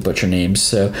tradition that we butcher names,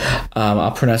 so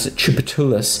I'll pronounce it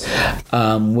Chupatulas.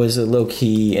 Was a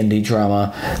low-key indie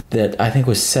drama that I think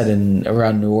was set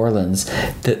around New Orleans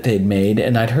that they'd made,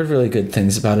 and I'd heard really good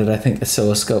things about it. I think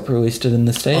Oscilloscope released it in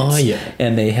the States.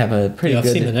 And they have a pretty good...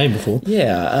 I've seen the name before.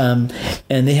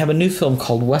 And they have a new film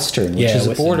called Western, which is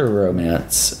a border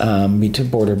romance,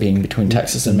 border being between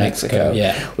Texas and Mexico,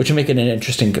 which will make it an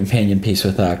interesting companion piece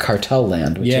with Cartel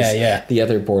Land, which is the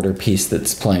other border piece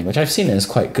that's playing, which I've seen is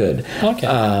quite good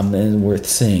and worth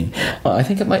seeing. I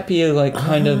think it might be like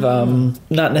kind of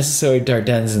not necessarily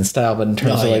Dardennes in style, but in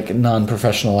terms of like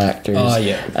non-professional actors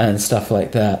and stuff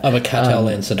like that. But Cartel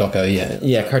Land's a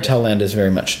doco, Cartel Land is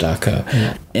very much doco.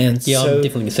 And so, I'm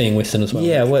definitely seeing Western as well.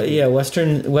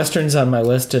 Western's on my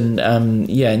list, and and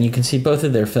you can see both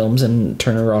of their films, and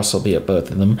Turner Ross will be at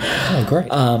both of them. Oh,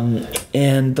 great.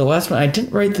 And the last one, I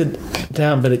didn't write it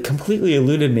down, but it completely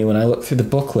eluded me when I looked through the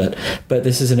booklet, but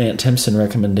this is an Ant Timpson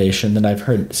recommendation that I've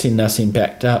seen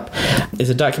backed up, is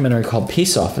a documentary called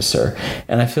Peace Officer,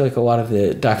 and I feel like a lot of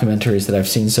the documentaries that I've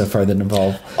seen so far that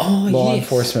involve law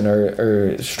enforcement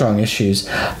or strong issues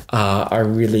have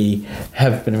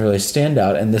been really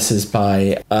standout, and this is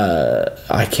by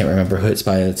I can't remember who it's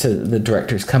by. The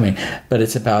director's coming, but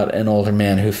it's about an older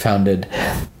man who founded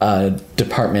a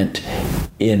department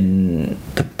in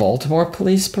the Baltimore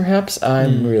police, perhaps.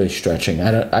 I'm really stretching.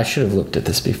 I should have looked at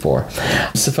this before.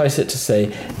 Suffice it to say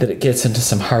that it gets into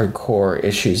some hardcore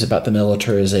issues about the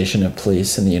militarization of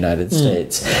police in the United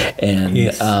States,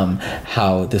 and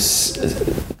how this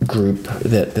group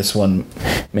that this one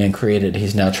man created,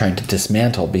 he's now trying to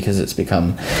dismantle because it's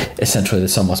become essentially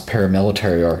this almost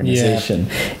paramilitary organization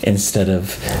instead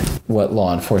of what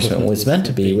law enforcement was meant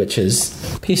to be, which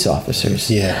is peace officers.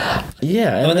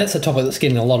 And that's a topic that's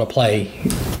getting a lot of play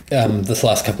this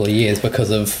last couple of years because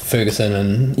of Ferguson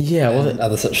and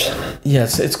other such.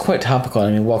 Yes, it's quite topical.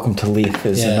 I mean, Welcome to Leith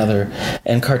is another,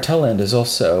 and Cartel Land is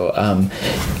also.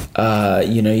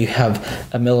 You have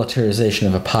a militarization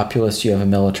of a populace. You have a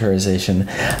militarization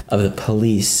of the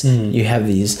police. You have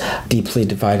these deeply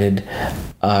divided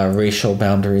racial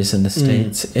boundaries in the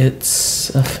states.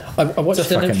 I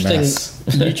watched an interesting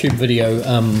YouTube video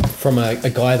from a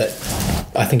guy that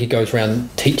I think he goes around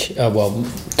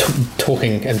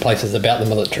talking in places about the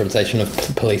militarization of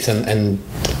police and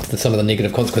some of the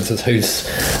negative consequences.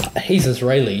 He's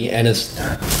Israeli and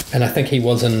I think he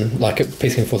was in like a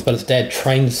peacekeeping force, but his dad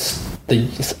trains.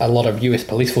 A lot of US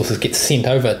police forces get sent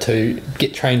over to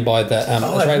get trained by the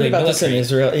Israeli military.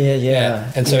 Israel. Yeah.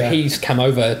 And so he's come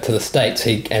over to the States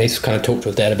and he's kind of talked to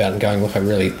his dad about it and going, look, I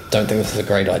really don't think this is a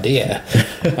great idea.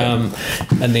 And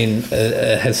then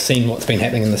has seen what's been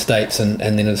happening in the States and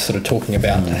then is sort of talking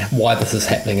about why this is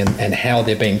happening and how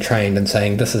they're being trained and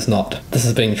saying this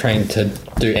is being trained to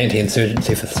do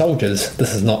anti-insurgency for soldiers.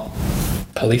 This is not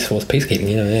police force peacekeeping.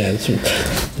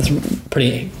 It's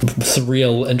pretty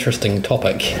surreal, interesting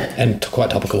topic and quite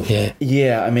topical.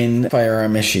 I mean,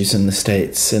 firearm issues in the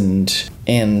States and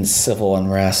civil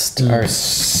unrest are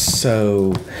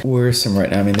so worrisome right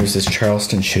now. I mean, there's this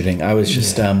Charleston shooting. I was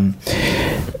just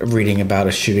reading about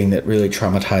a shooting that really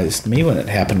traumatized me when it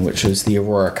happened, which was the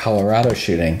Aurora, Colorado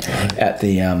shooting at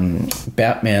the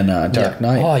Batman Dark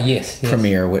Knight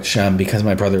premiere, which because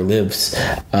my brother lives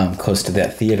close to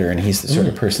that theater and he's the sort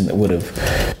of person that would have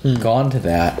gone to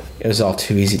that, it was all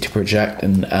too easy to project.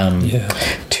 And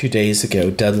 2 days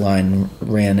ago, Deadline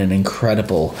ran an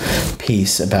incredible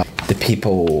piece about the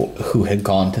people who had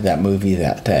gone to that movie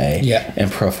that day and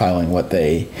profiling what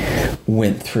they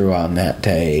went through on that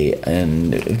day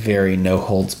and very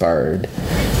no-holds-barred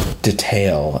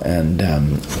detail. And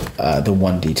the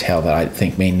one detail that I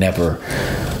think may never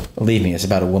leave me is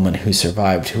about a woman who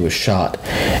survived, who was shot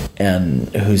and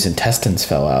whose intestines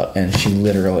fell out, and she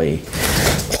literally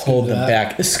pulled them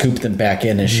back, scooped them back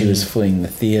in as she was fleeing the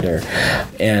theater.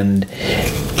 And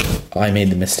I made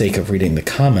the mistake of reading the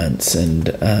comments, and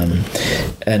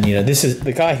this is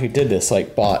the guy who did this,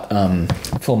 like, bought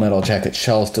Full Metal Jacket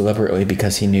shells deliberately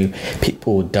because he knew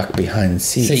people would duck behind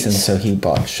seats. And so he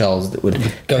bought shells that would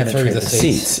go through the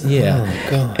seats. Oh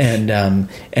gosh.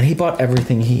 And he bought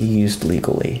everything he used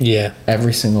legally.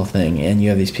 Every single thing. And you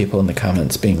have these people in the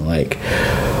comments being like,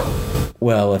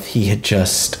 well, if he had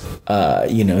just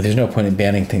there's no point in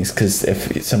banning things because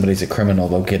if somebody's a criminal,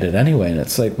 they'll get it anyway. And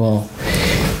it's like, well,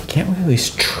 can't we at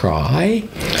least try?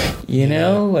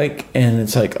 And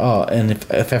it's like, and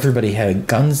if everybody had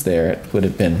guns there, it would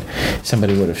have been,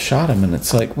 somebody would have shot him. And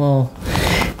it's like, well,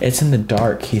 it's in the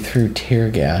dark. He threw tear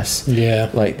gas.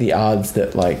 Like, the odds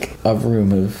that, like, a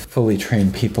room of fully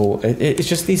trained people, it's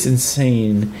just these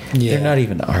insane, they're not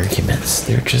even arguments.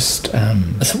 They're just...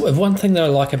 So one thing that I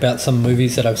like about some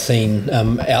movies that I've seen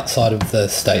outside of the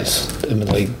States,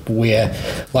 admittedly, where,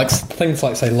 like, things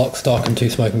like, say, Lock, Stock and Two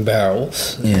Smoking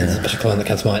Barrels, is a particular one that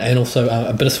comes to mind, and also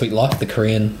A Bittersweet Life, the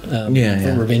Korean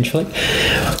revenge flick,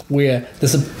 where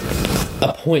there's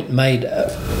a point made...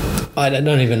 I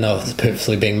don't even know if it's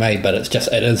purposely being made, but it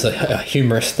is a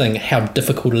humorous thing how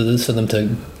difficult it is for them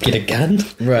to get a gun.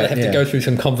 They have to go through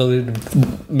some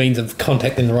convoluted means of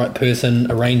contacting the right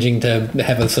person, arranging to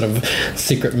have a sort of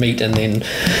secret meet, and then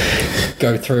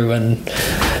go through and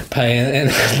pay, and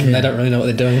they don't really know what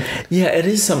they're doing. It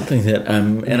is something that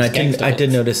and I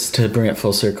did notice, to bring it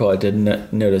full circle, I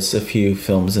did notice a few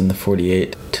films in the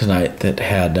 48 tonight that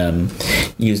had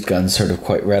used guns sort of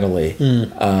quite readily,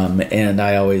 and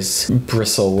I always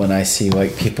bristle when I see,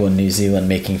 like, people in New Zealand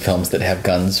making films that have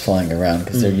guns flying around,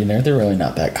 because they're really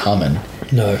not that common.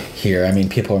 Here, I mean,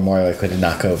 people are more likely to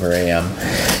knock over a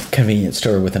convenience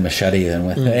store with a machete than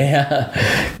with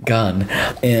a gun,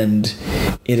 and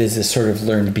it is a sort of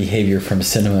learned behavior from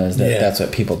cinema, is that that's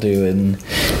what people do in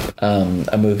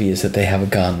a movie, is that they have a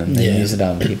gun and they use it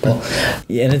on people,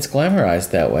 and it's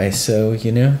glamorized that way. So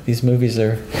these movies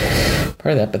are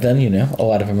part of that, but then a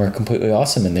lot of them are completely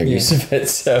awesome in their use of it.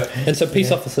 So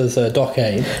Peace Officer is a doc,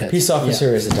 Peace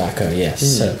Officer is a doco, yes.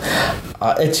 So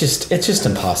it's just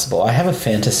impossible. I have a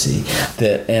fantasy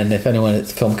that, and if anyone at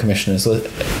the Film Commission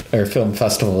or Film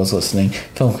Festival is listening,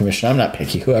 Film Commission, I'm not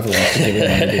picky, whoever wants to give me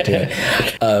money to do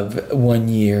it, of 1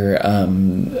 year,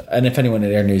 and if anyone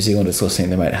at Air New Zealand is listening,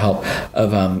 they might help,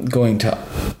 of going to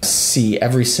see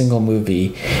every single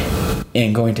movie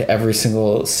and going to every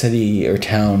single city or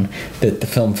town that the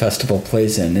film festival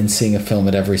plays in, and seeing a film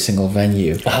at every single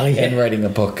venue, and writing a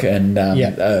book, and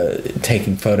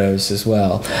taking photos as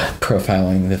well,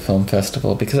 profiling the film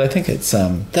festival, because I think it's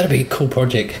that'd be a cool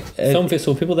project. Film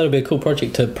festival people, that'd be a cool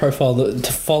project to profile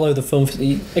to follow the film.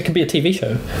 It could be a TV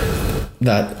show.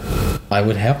 That I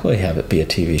would happily have it be a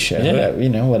TV show.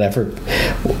 Whatever,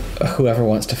 whoever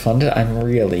wants to fund it. I'm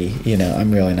really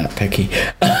not picky.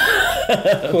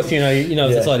 Of course, if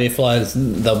this idea flies,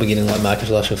 they'll be getting like Marcus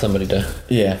Lush or somebody to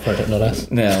project, not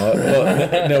us.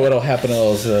 No, what'll happen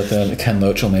is that Ken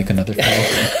Loach will make another film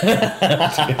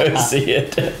to go see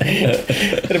it.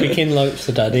 It'll be Ken Loach,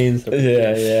 the Dardennes.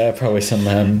 Probably some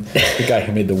the guy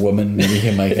who made The Woman. Maybe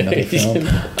he'll make another film.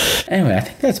 Anyway, I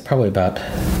think that's probably about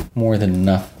more than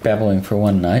enough babbling for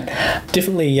one night.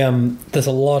 Definitely, there's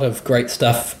a lot of great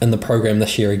stuff in the program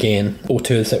this year again.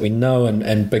 Auteurs that we know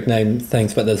and big name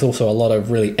things, but there's also a lot of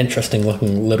really interesting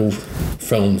looking little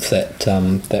films that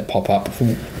pop up,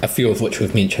 a few of which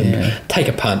we've mentioned. Yeah. Take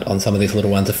a punt on some of these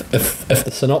little ones. If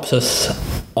the synopsis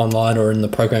online or in the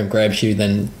program grabs you,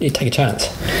 then you take a chance.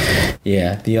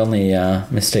 Yeah, the only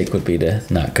mistake would be to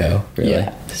not go, really.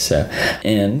 Yeah. So,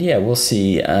 and yeah, we'll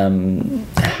see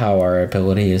how our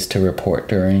ability is to report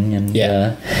during, and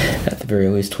at the very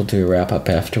least, we'll do a wrap up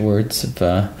afterwards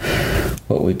of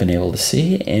what we've been able to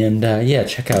see. And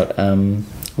check out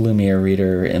Lumiere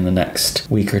Reader in the next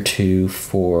week or two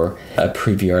for a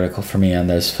preview article for me on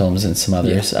those films and some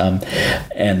others.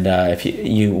 And if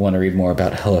you want to read more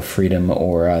about Hill of Freedom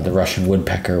or The Russian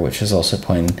Woodpecker, which is also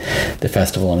playing the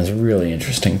festival and is a really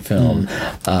interesting film,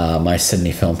 my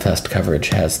Sydney Film Fest coverage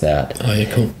has that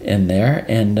in there.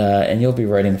 And you'll be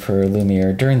writing for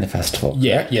Lumiere during the festival.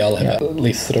 Yeah, I'll have at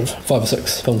least sort of 5 or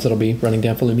 6 films that'll be running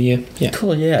down for Lumiere. Yeah.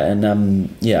 Cool, yeah. And I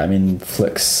mean,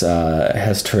 Flix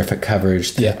has terrific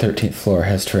coverage. The 13th Floor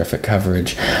has terrific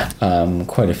coverage.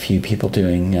 Quite a few people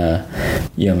doing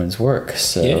yeoman's work.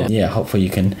 So hopefully you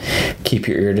can keep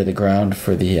your ear to the ground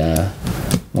for the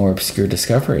more obscure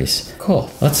discoveries. Cool.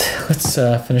 Let's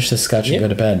finish this scotch and go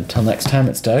to bed. Until next time,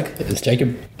 it's Doug. It's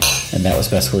Jacob. And that was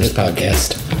Best Worst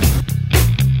Podcast.